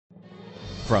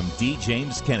from D.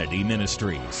 James Kennedy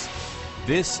Ministries.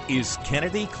 This is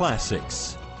Kennedy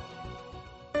Classics.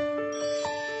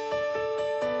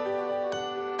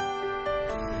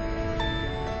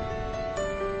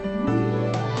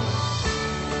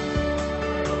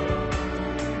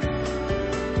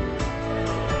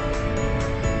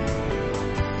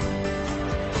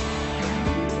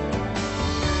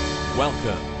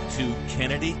 Welcome to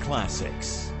Kennedy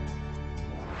Classics.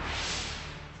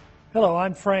 Hello,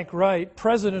 I'm Frank Wright,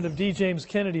 president of D. James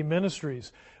Kennedy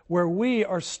Ministries, where we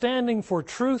are standing for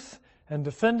truth and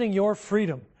defending your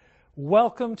freedom.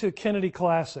 Welcome to Kennedy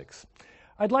Classics.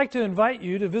 I'd like to invite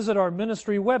you to visit our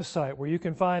ministry website, where you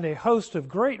can find a host of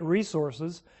great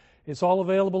resources. It's all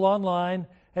available online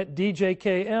at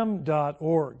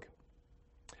djkm.org.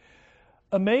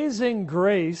 Amazing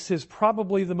Grace is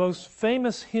probably the most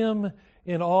famous hymn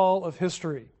in all of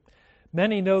history.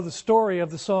 Many know the story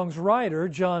of the song's writer,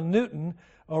 John Newton,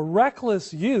 a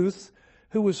reckless youth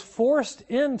who was forced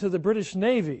into the British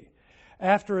Navy.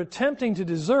 After attempting to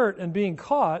desert and being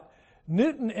caught,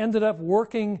 Newton ended up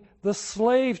working the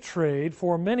slave trade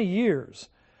for many years.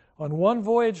 On one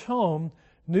voyage home,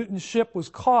 Newton's ship was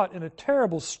caught in a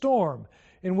terrible storm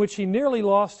in which he nearly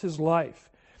lost his life.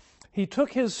 He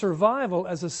took his survival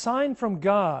as a sign from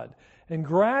God and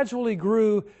gradually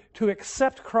grew to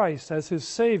accept Christ as his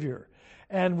Savior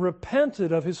and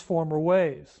repented of his former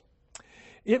ways.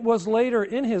 It was later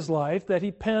in his life that he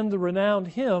penned the renowned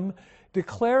hymn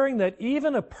declaring that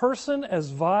even a person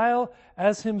as vile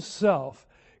as himself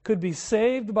could be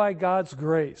saved by God's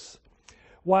grace.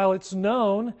 While it's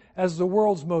known as the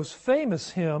world's most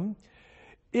famous hymn,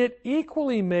 it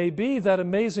equally may be that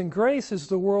Amazing Grace is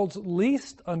the world's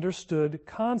least understood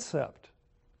concept.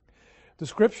 The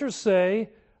Scriptures say,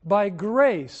 "By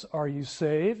grace are you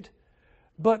saved."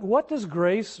 But what does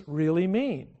grace really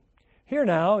mean? Here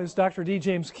now is Dr. D.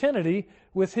 James Kennedy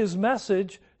with his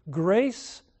message,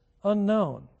 Grace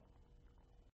Unknown.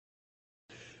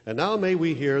 And now may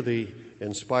we hear the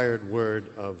inspired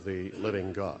word of the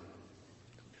living God.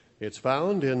 It's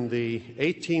found in the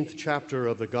 18th chapter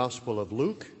of the Gospel of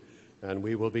Luke, and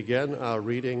we will begin our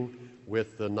reading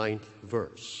with the 9th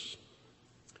verse.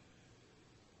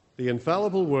 The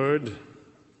infallible word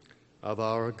of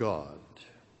our God.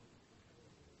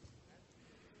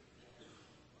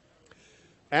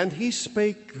 And he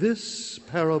spake this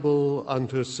parable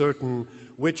unto certain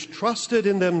which trusted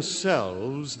in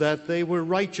themselves that they were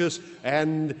righteous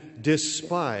and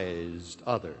despised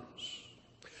others.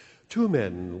 Two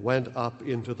men went up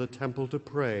into the temple to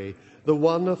pray, the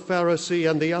one a Pharisee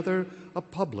and the other a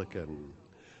publican.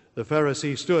 The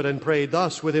Pharisee stood and prayed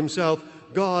thus with himself,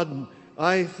 God,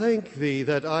 I thank thee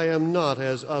that I am not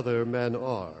as other men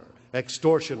are,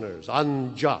 extortioners,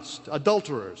 unjust,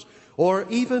 adulterers, or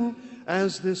even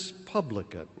as this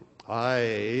publican.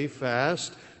 I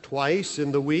fast twice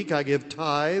in the week, I give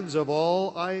tithes of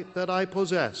all that I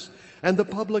possess. And the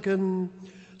publican,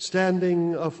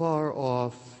 standing afar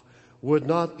off, would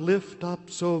not lift up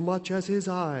so much as his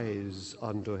eyes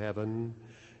unto heaven,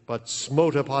 but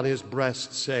smote upon his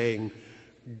breast, saying,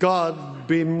 God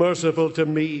be merciful to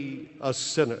me, a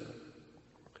sinner.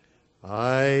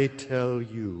 I tell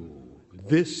you,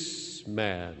 this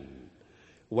man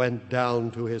went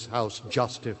down to his house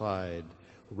justified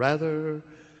rather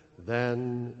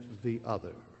than the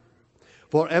other.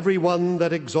 For every one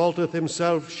that exalteth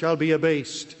himself shall be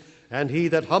abased, and he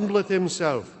that humbleth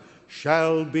himself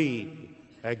shall be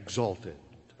exalted.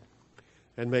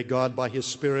 And may God, by his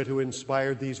Spirit who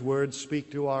inspired these words,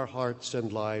 speak to our hearts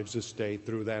and lives this day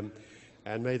through them.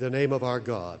 And may the name of our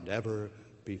God ever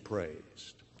be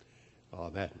praised.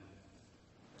 Amen.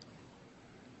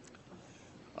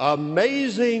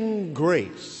 Amazing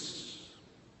Grace,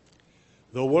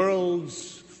 the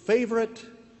world's favorite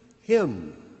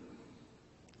hymn.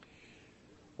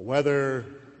 Whether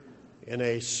in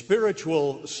a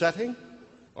spiritual setting,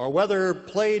 or whether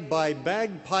played by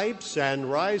bagpipes and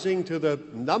rising to the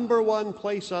 #1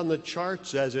 place on the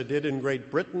charts as it did in Great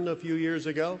Britain a few years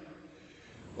ago,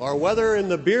 or whether in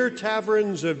the beer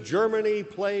taverns of Germany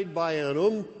played by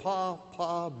an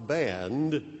pa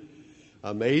band,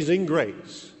 Amazing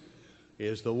Grace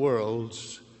is the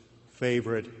world's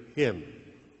favorite hymn.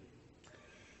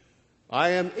 I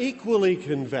am equally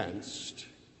convinced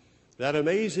that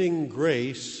Amazing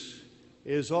Grace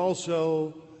is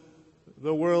also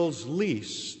the world's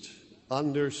least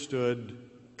understood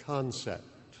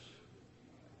concept.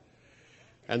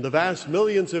 And the vast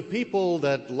millions of people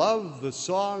that love the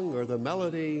song or the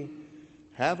melody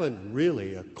haven't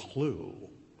really a clue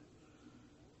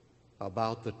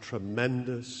about the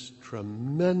tremendous,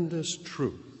 tremendous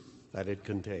truth that it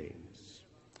contains.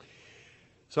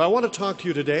 So I want to talk to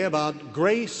you today about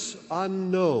grace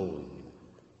unknown.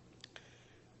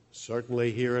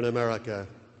 Certainly here in America,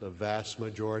 the vast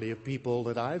majority of people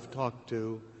that I've talked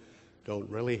to don't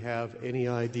really have any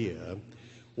idea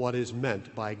what is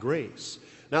meant by grace.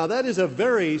 Now, that is a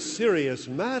very serious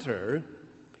matter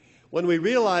when we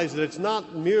realize that it's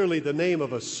not merely the name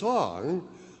of a song,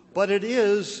 but it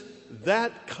is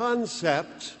that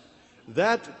concept,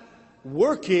 that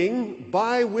working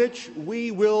by which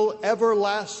we will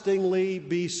everlastingly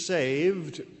be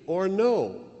saved or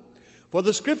no. For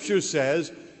the Scripture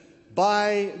says,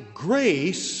 by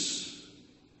grace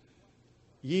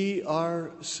ye are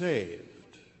saved.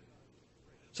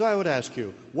 So I would ask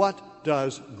you, what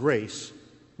does grace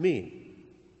mean?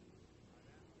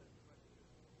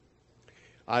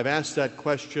 I've asked that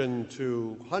question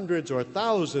to hundreds or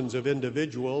thousands of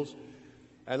individuals,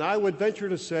 and I would venture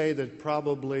to say that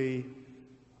probably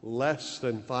less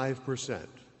than 5%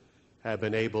 have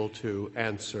been able to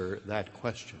answer that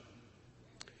question.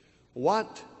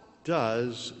 What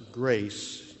does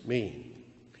grace mean?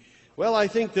 Well, I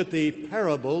think that the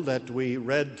parable that we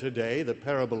read today, the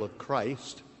parable of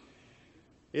Christ,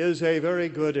 is a very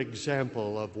good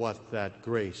example of what that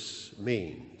grace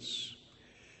means.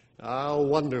 How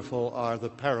wonderful are the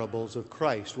parables of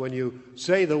Christ. When you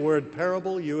say the word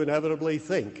parable, you inevitably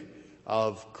think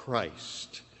of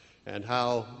Christ. And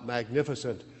how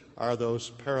magnificent are those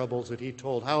parables that he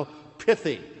told. How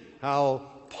pithy, how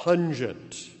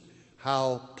pungent,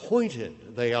 how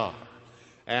pointed they are.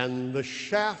 And the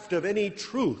shaft of any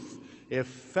truth, if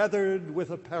feathered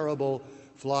with a parable,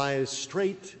 flies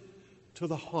straight to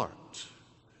the heart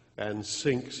and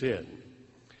sinks in.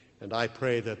 And I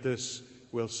pray that this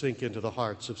will sink into the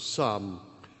hearts of some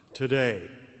today.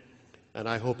 And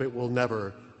I hope it will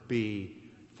never be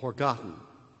forgotten.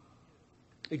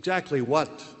 Exactly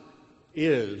what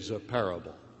is a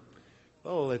parable?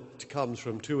 Well, it comes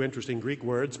from two interesting Greek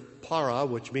words, para,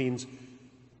 which means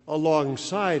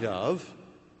alongside of,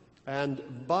 and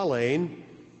balein,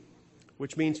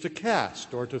 which means to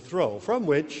cast or to throw, from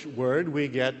which word we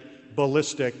get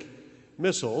ballistic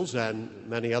missiles and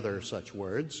many other such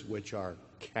words, which are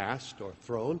cast or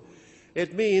thrown.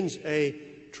 It means a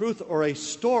truth or a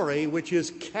story which is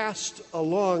cast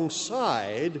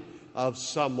alongside of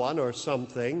someone or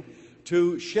something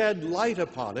to shed light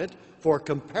upon it for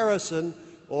comparison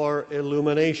or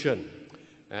illumination.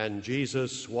 And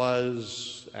Jesus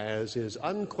was, as is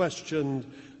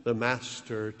unquestioned, the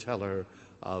master teller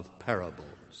of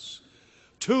parables.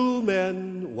 Two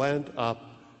men went up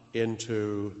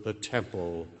into the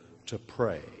temple to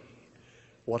pray.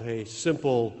 What a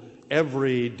simple,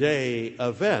 everyday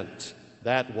event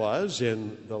that was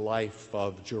in the life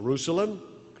of Jerusalem.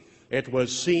 It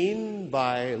was seen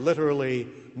by literally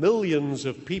millions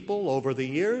of people over the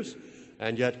years,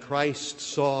 and yet Christ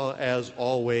saw, as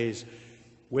always,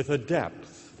 with a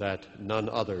depth that none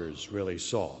others really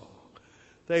saw.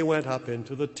 They went up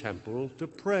into the temple to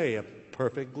pray, a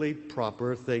perfectly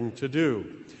proper thing to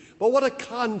do. But what a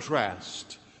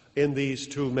contrast in these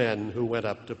two men who went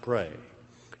up to pray.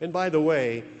 And by the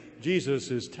way, Jesus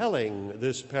is telling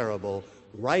this parable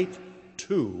right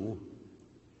to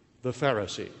the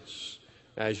Pharisees.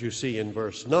 As you see in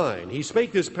verse 9, he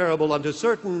spake this parable unto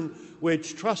certain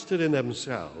which trusted in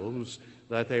themselves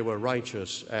that they were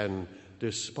righteous and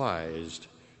despised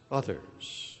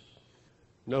others.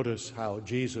 Notice how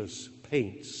Jesus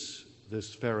paints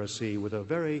this Pharisee with a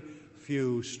very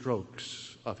few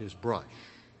strokes of his brush.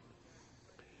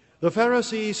 The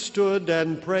Pharisee stood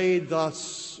and prayed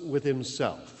thus with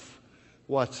himself.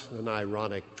 What an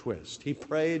ironic twist. He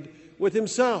prayed with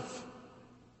himself.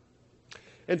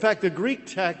 In fact, the Greek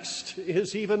text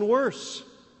is even worse,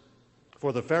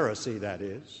 for the Pharisee, that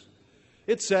is.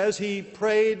 It says he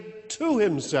prayed to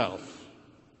himself.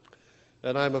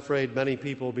 And I'm afraid many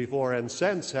people before and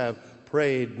since have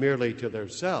prayed merely to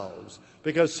themselves,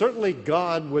 because certainly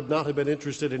God would not have been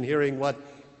interested in hearing what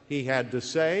he had to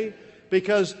say,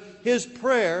 because his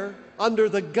prayer, under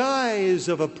the guise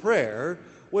of a prayer,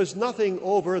 was nothing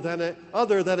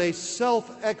other than a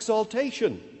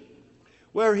self-exaltation,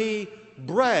 where he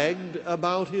bragged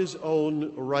about his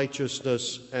own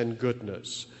righteousness and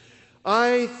goodness.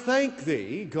 I thank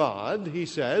thee, God, he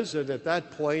says, and at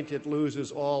that point it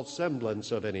loses all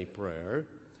semblance of any prayer.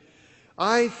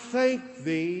 I thank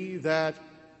thee that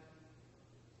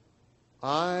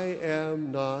I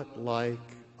am not like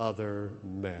other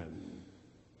men.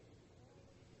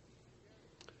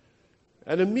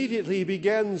 And immediately he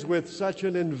begins with such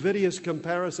an invidious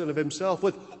comparison of himself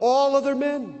with all other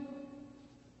men.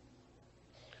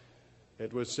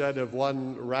 It was said of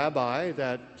one rabbi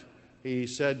that he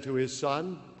said to his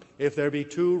son, If there be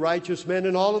two righteous men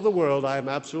in all of the world, I am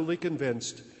absolutely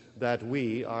convinced that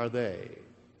we are they.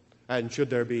 And should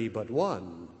there be but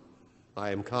one, I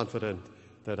am confident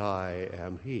that I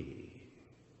am he.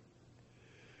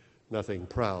 Nothing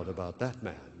proud about that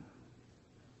man.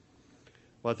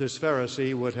 But this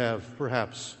Pharisee would have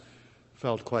perhaps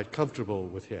felt quite comfortable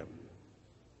with him.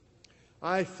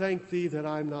 I thank thee that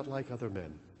I'm not like other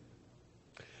men.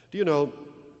 Do you know,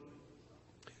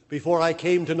 before I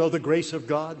came to know the grace of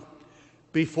God,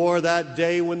 before that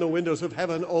day when the windows of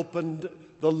heaven opened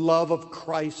the love of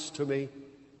Christ to me,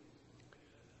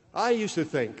 I used to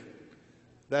think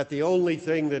that the only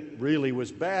thing that really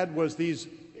was bad was these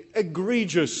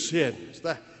egregious sins,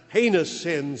 the heinous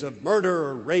sins of murder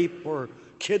or rape or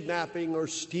kidnapping or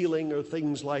stealing or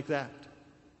things like that.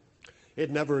 It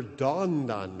never dawned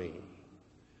on me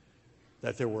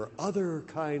that there were other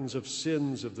kinds of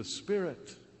sins of the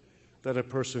Spirit that a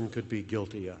person could be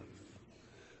guilty of.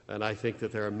 And I think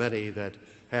that there are many that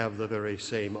have the very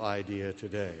same idea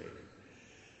today.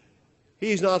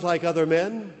 He's not like other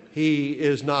men. He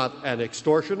is not an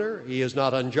extortioner. He is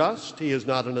not unjust. He is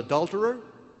not an adulterer.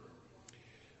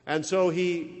 And so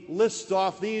he lists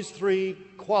off these three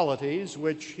qualities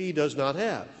which he does not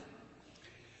have.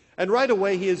 And right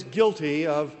away he is guilty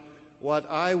of what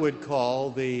I would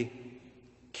call the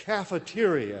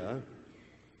cafeteria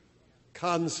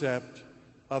concept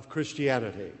of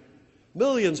Christianity.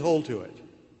 Millions hold to it.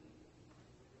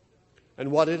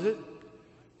 And what is it?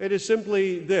 It is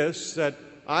simply this, that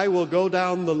I will go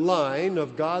down the line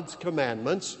of God's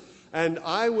commandments and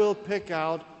I will pick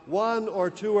out one or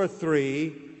two or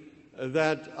three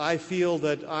that I feel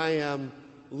that I am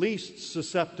least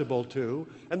susceptible to,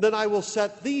 and then I will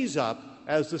set these up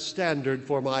as the standard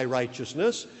for my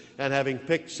righteousness, and having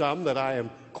picked some that I am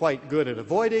quite good at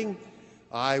avoiding,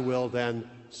 I will then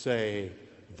say,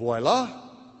 voila,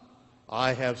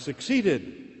 I have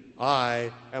succeeded.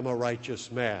 I am a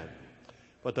righteous man.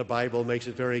 But the Bible makes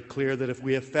it very clear that if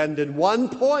we offend in one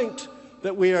point,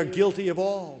 that we are guilty of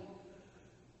all.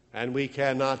 And we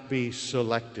cannot be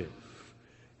selective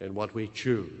in what we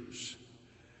choose.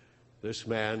 This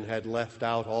man had left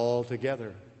out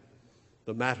altogether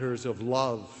the matters of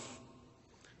love,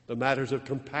 the matters of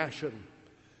compassion,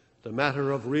 the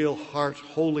matter of real heart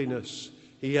holiness.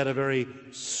 He had a very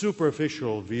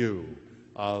superficial view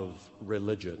of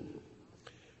religion.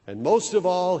 And most of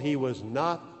all, he was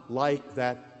not like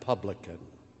that publican.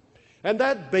 And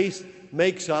that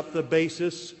makes up the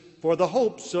basis for the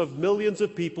hopes of millions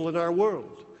of people in our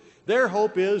world. Their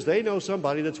hope is they know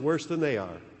somebody that's worse than they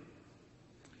are.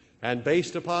 And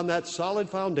based upon that solid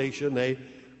foundation, they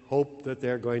hope that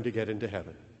they're going to get into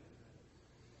heaven.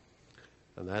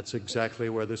 And that's exactly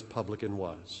where this publican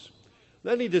was.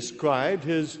 Then he described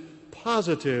his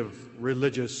positive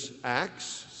religious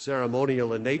acts,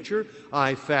 ceremonial in nature.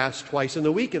 I fast twice in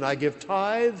the week and I give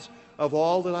tithes of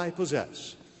all that I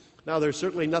possess. Now, there's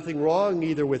certainly nothing wrong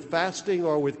either with fasting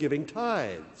or with giving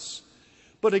tithes.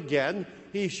 But again,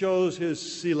 he shows his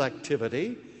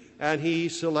selectivity, and he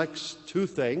selects two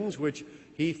things which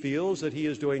he feels that he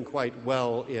is doing quite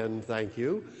well in, thank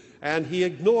you, and he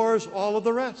ignores all of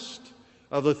the rest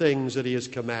of the things that he is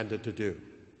commanded to do.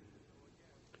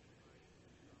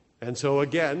 And so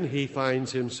again, he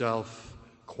finds himself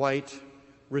quite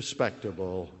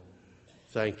respectable.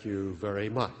 Thank you very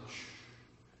much.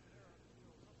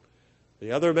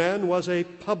 The other man was a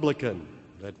publican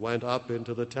that went up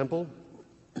into the temple.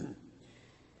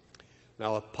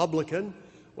 Now, a publican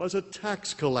was a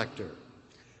tax collector.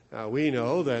 Now, we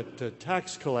know that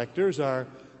tax collectors are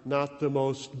not the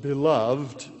most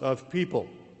beloved of people.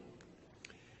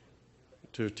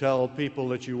 To tell people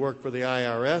that you work for the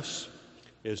IRS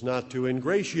is not to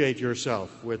ingratiate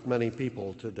yourself with many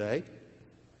people today.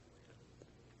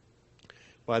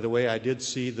 By the way, I did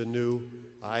see the new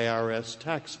IRS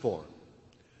tax form.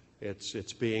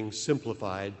 It's being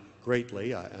simplified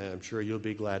greatly. I'm sure you'll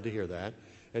be glad to hear that.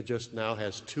 It just now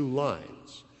has 2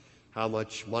 lines. How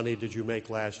much money did you make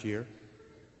last year?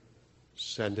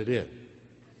 Send it in.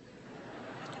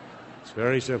 It's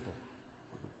very simple.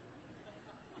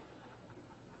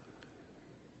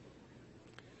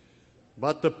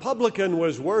 But the publican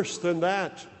was worse than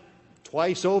that,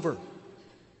 twice over.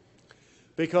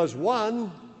 Because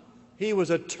one, he was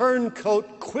a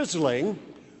turncoat quisling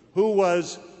who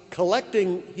was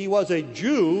he was a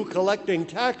Jew collecting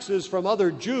taxes from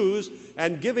other Jews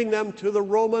and giving them to the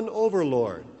Roman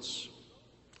overlords.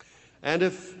 And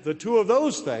if the two of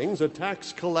those things, a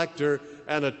tax collector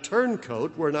and a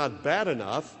turncoat, were not bad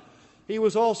enough, he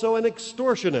was also an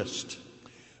extortionist,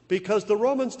 because the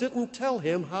Romans didn't tell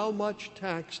him how much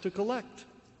tax to collect.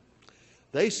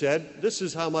 They said, this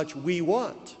is how much we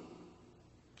want.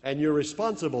 and you're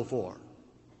responsible for.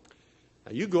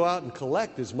 Now, you go out and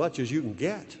collect as much as you can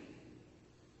get,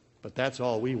 but that's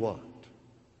all we want.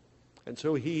 And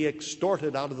so he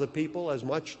extorted out of the people as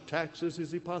much taxes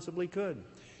as he possibly could.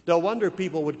 No wonder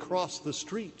people would cross the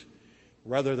street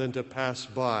rather than to pass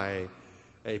by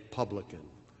a publican.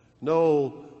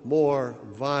 No more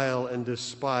vile and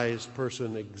despised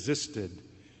person existed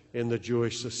in the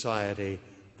Jewish society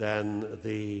than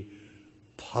the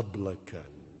publican.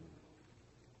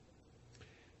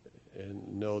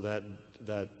 And no,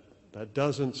 that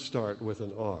doesn't start with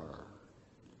an R.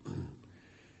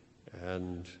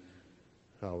 And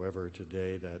however,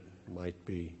 today that might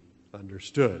be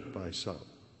understood by some.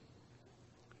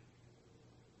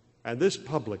 And this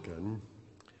publican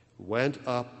went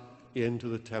up into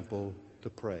the temple to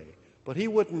pray. But he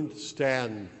wouldn't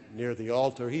stand near the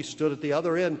altar. He stood at the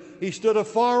other end. He stood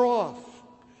afar off.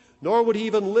 Nor would he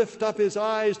even lift up his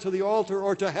eyes to the altar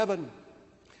or to heaven,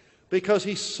 because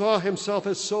he saw himself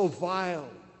as so vile.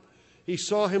 He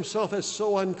saw himself as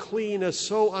so unclean, as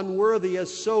so unworthy,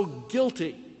 as so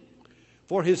guilty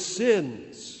for his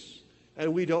sins,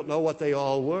 and we don't know what they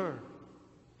all were,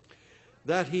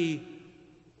 that he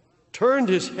turned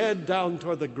his head down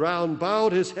toward the ground,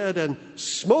 bowed his head, and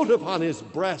smote upon his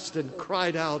breast and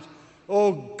cried out,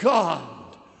 "O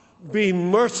God, be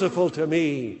merciful to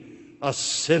me, a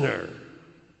sinner."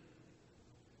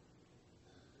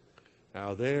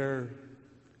 Now there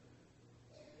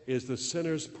is the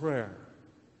sinner's prayer.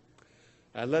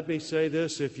 And let me say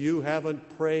this, if you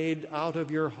haven't prayed out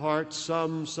of your heart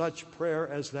some such prayer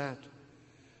as that,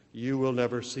 you will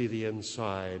never see the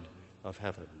inside of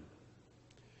heaven.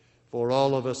 For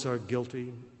all of us are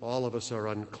guilty, all of us are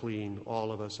unclean,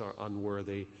 all of us are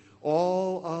unworthy,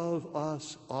 all of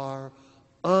us are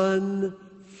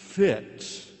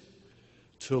unfit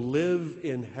to live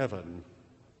in heaven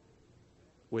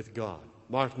with God.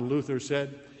 Martin Luther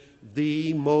said,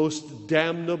 "The most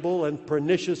damnable and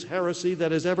pernicious heresy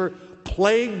that has ever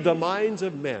plagued the minds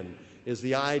of men is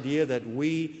the idea that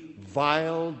we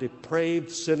vile,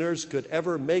 depraved sinners could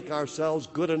ever make ourselves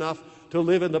good enough to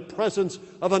live in the presence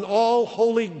of an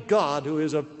all-holy God who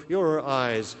is of purer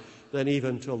eyes than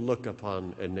even to look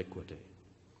upon iniquity."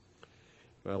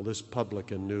 Well, this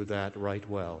publican knew that right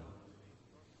well.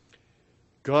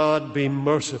 God, be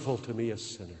merciful to me, a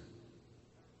sinner.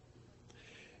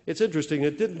 It's interesting,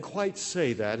 it didn't quite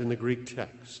say that in the Greek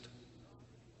text.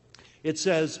 It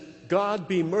says, God,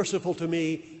 be merciful to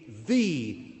me,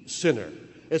 the sinner.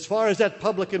 As far as that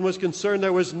publican was concerned,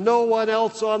 there was no one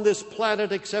else on this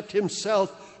planet except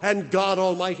himself and God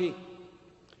Almighty,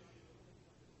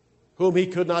 whom he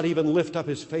could not even lift up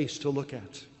his face to look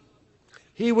at.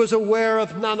 He was aware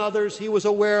of none others. He was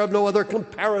aware of no other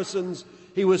comparisons.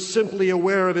 He was simply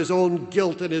aware of his own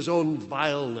guilt and his own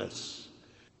vileness.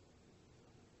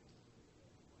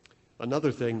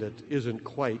 Another thing that isn't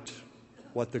quite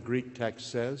what the Greek text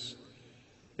says,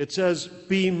 it says,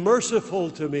 be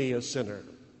merciful to me, a sinner.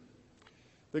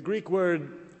 The Greek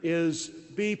word is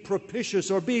be propitious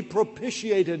or be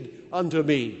propitiated unto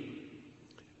me.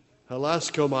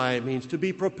 Hilaskomai means to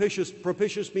be propitious.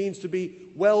 Propitious means to be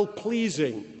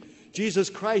well-pleasing. Jesus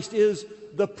Christ is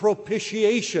the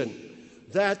propitiation,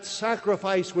 that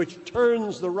sacrifice which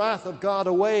turns the wrath of God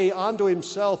away onto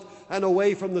himself and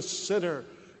away from the sinner.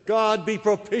 God, be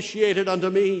propitiated unto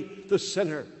me, the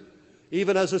sinner.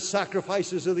 Even as the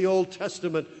sacrifices of the Old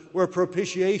Testament were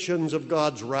propitiations of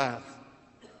God's wrath.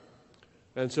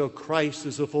 And so Christ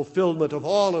is the fulfillment of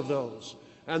all of those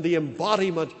and the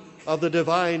embodiment of the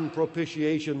divine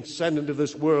propitiation sent into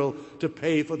this world to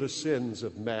pay for the sins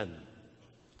of men.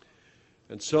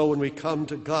 And so when we come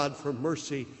to God for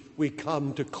mercy, we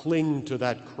come to cling to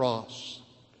that cross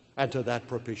and to that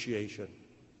propitiation.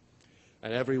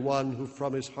 And everyone who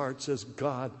from his heart says,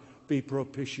 God, be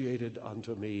propitiated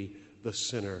unto me, the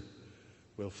sinner,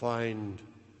 will find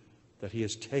that he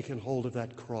has taken hold of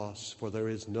that cross, for there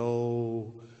is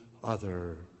no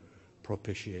other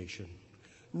propitiation.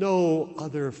 No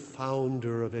other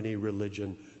founder of any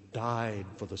religion died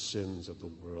for the sins of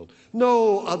the world.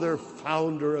 No other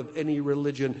founder of any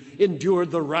religion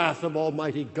endured the wrath of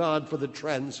Almighty God for the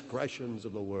transgressions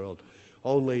of the world.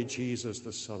 Only Jesus,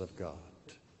 the Son of God.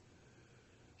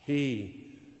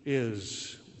 He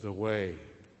is the way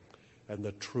and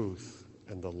the truth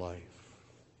and the life.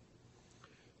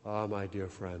 Ah, my dear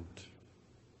friend,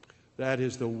 that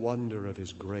is the wonder of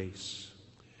his grace.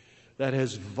 That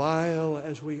as vile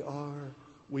as we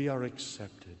are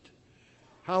accepted.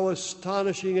 How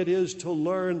astonishing it is to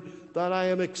learn that I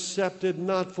am accepted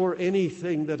not for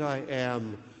anything that I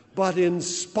am, but in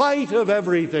spite of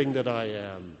everything that I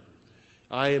am.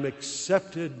 I am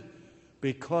accepted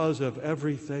because of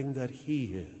everything that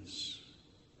he is.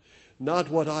 Not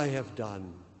what I have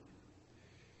done,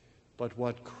 but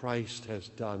what Christ has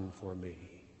done for me.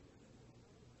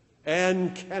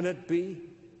 And can it be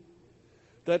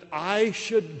that I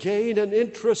should gain an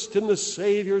interest in the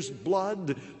Savior's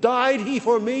blood? Died he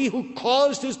for me who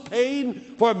caused his pain,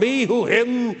 for me who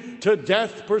him to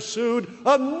death pursued?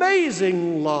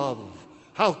 Amazing love!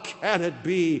 How can it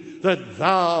be that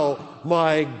thou,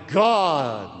 my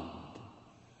God,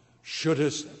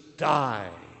 shouldest die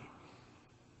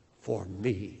for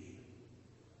me?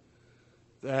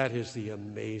 That is the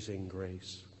amazing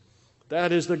grace.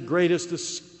 That is the greatest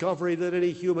discovery that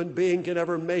any human being can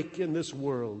ever make in this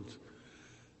world.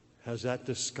 Has that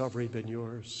discovery been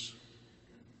yours?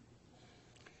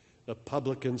 The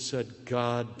publican said,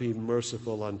 God, be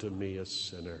merciful unto me, a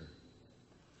sinner.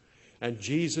 And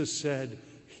Jesus said,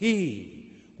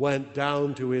 he went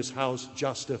down to his house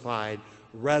justified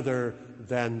rather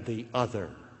than the other.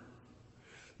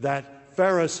 That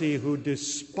Pharisee who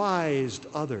despised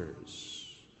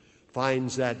others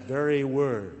finds that very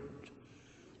word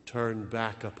turned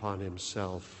back upon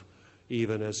himself,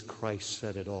 even as Christ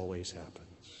said it always happens.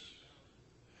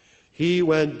 He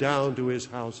went down to his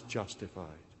house justified.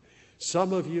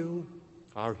 Some of you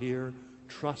are here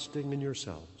trusting in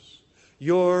yourselves.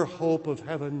 Your hope of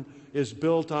heaven is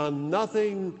built on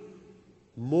nothing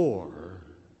more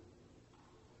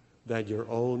than your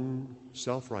own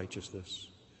self-righteousness,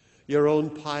 your own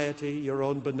piety, your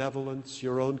own benevolence,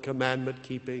 your own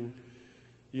commandment-keeping,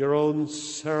 your own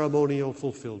ceremonial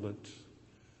fulfillment.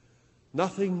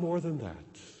 Nothing more than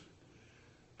that.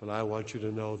 But I want you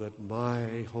to know that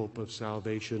my hope of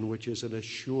salvation, which is an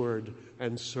assured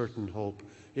and certain hope,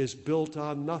 is built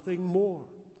on nothing more,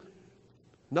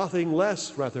 nothing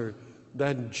less, rather,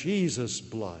 than Jesus'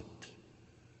 blood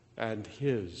and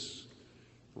his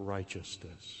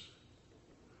righteousness.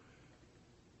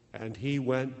 And he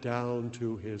went down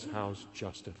to his house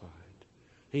justified.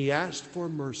 He asked for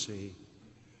mercy,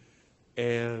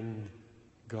 and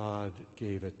God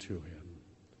gave it to him.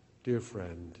 Dear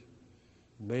friend,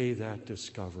 may that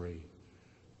discovery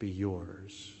be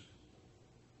yours,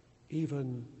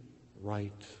 even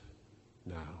right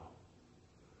now.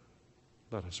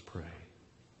 Let us pray.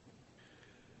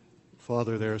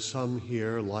 Father, there are some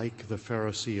here like the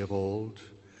Pharisee of old,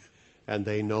 and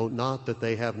they know not that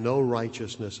they have no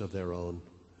righteousness of their own,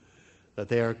 that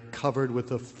they are covered with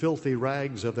the filthy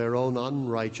rags of their own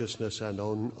unrighteousness and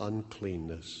own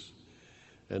uncleanness.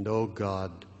 And, O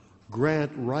God,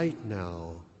 grant right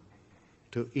now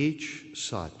to each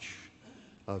such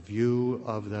a view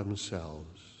of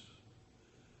themselves,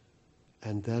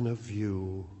 and then a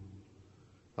view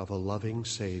of a loving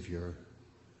Savior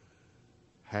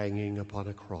hanging upon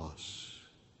a cross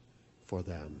for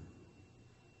them.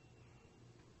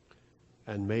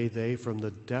 And may they, from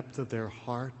the depth of their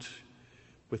heart,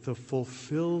 with the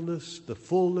fullness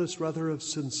of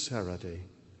sincerity,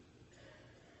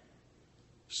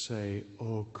 say,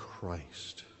 O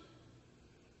Christ,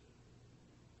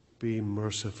 be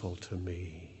merciful to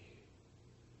me,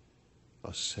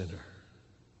 a sinner.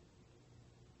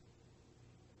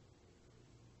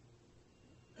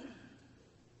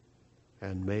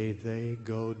 And may they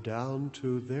go down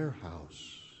to their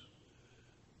house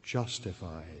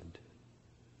justified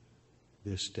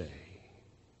this day.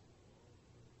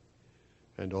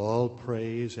 And all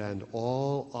praise and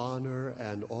all honor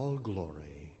and all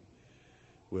glory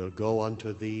will go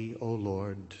unto thee, O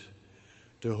Lord,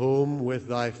 to whom with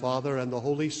thy Father and the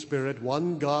Holy Spirit,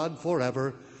 one God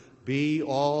forever, be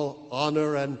all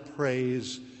honor and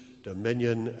praise,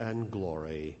 dominion and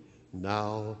glory,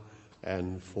 now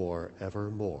and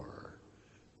forevermore.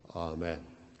 Amen.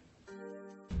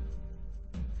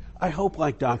 I hope,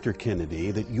 like Dr.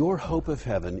 Kennedy, that your hope of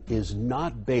heaven is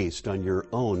not based on your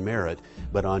own merit,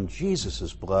 but on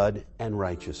Jesus' blood and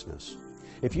righteousness.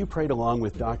 If you prayed along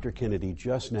with Dr. Kennedy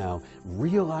just now,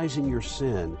 realizing your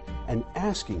sin and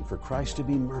asking for Christ to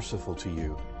be merciful to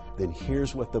you, then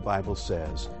here's what the Bible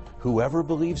says. Whoever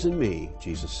believes in me,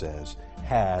 Jesus says,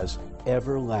 has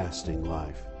everlasting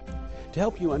life. To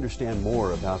help you understand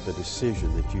more about the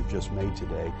decision that you've just made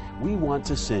today, we want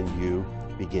to send you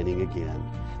Beginning Again.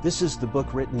 This is the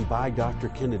book written by Dr.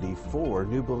 Kennedy for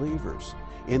new believers.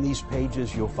 In these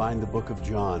pages, you'll find the book of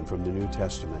John from the New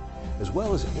Testament, as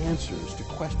well as answers to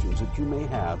questions that you may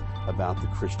have about the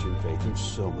Christian faith and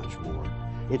so much more.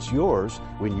 It's yours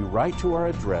when you write to our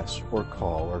address or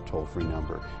call our toll-free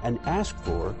number and ask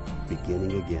for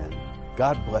Beginning Again.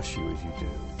 God bless you as you do.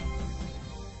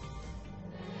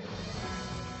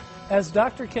 As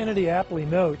Dr. Kennedy aptly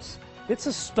notes, it's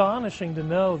astonishing to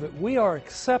know that we are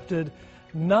accepted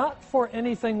not for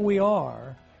anything we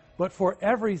are, but for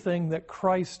everything that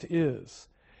Christ is.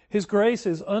 His grace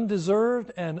is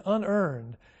undeserved and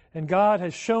unearned, and God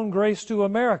has shown grace to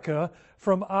America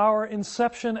from our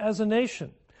inception as a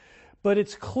nation. But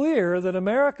it's clear that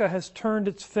America has turned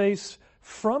its face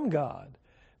from God.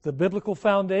 The biblical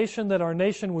foundation that our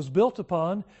nation was built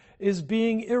upon is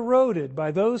being eroded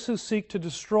by those who seek to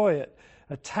destroy it,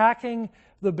 attacking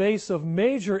the base of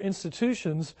major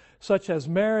institutions such as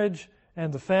marriage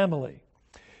and the family.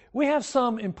 We have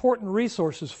some important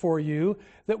resources for you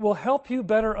that will help you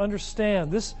better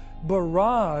understand this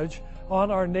barrage on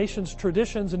our nation's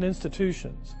traditions and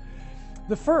institutions.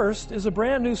 The first is a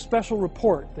brand new special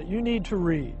report that you need to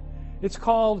read. It's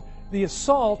called The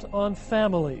Assault on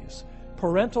Families: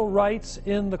 Parental Rights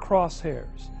in the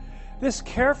Crosshairs. This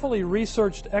carefully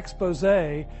researched expose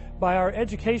by our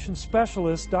education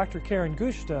specialist, Dr. Karen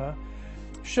Gushta,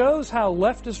 shows how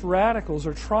leftist radicals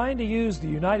are trying to use the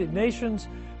United Nations,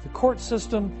 the court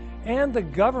system, and the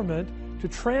government to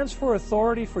transfer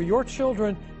authority for your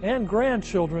children and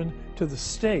grandchildren to the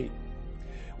state.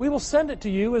 We will send it to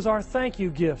you as our thank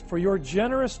you gift for your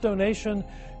generous donation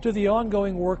to the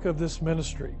ongoing work of this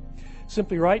ministry.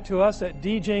 Simply write to us at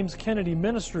D. James Kennedy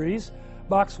Ministries,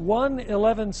 Box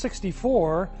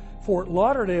 11164, Fort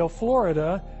Lauderdale,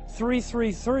 Florida,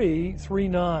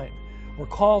 33339, or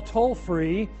call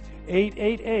toll-free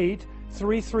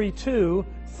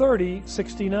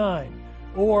 888-332-3069,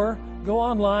 or go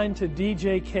online to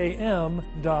djkm.org.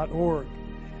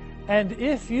 And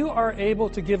if you are able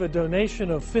to give a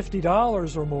donation of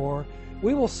 $50 or more,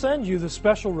 we will send you the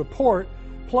special report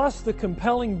plus the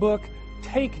compelling book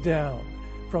Takedown: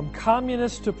 From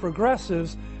Communists to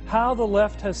Progressives, How the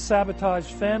Left Has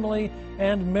Sabotaged Family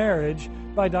and Marriage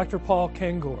by Dr. Paul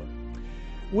Kengor.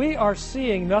 We are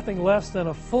seeing nothing less than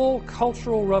a full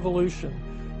cultural revolution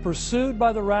pursued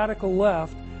by the radical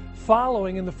left,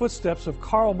 following in the footsteps of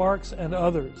Karl Marx and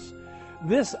others.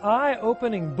 This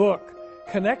eye-opening book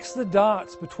connects the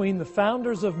dots between the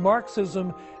founders of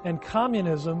Marxism and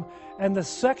communism and the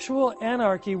sexual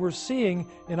anarchy we're seeing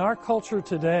in our culture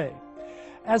today.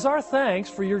 As our thanks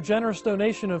for your generous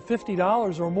donation of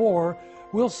 $50 or more,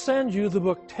 we'll send you the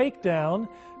book Takedown: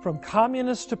 From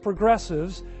Communists to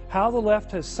Progressives, How the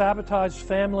Left Has Sabotaged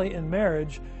Family and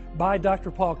Marriage by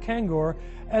Dr. Paul Kengor,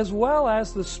 as well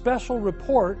as the special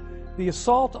report, The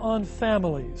Assault on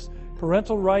Families: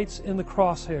 Parental Rights in the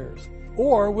Crosshairs.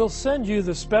 Or we'll send you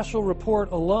the special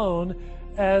report alone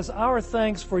as our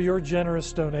thanks for your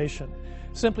generous donation.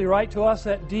 Simply write to us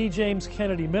at D. James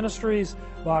Kennedy Ministries,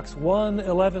 Box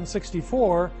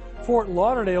 11164, Fort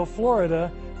Lauderdale,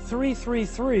 Florida,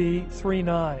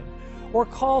 33339. Or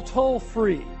call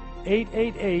toll-free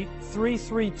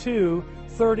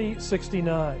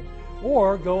 888-332-3069.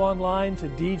 Or go online to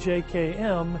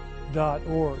djkm.org.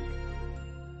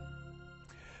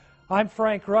 I'm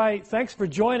Frank Wright. Thanks for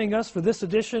joining us for this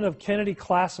edition of Kennedy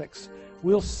Classics.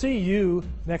 We'll see you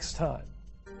next time.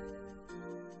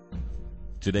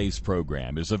 Today's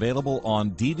program is available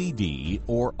on DVD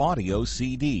or audio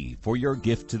CD for your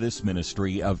gift to this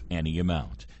ministry of any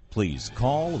amount. Please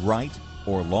call, write,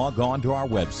 or log on to our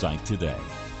website today.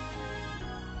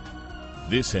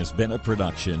 This has been a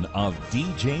production of D.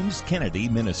 James Kennedy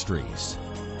Ministries.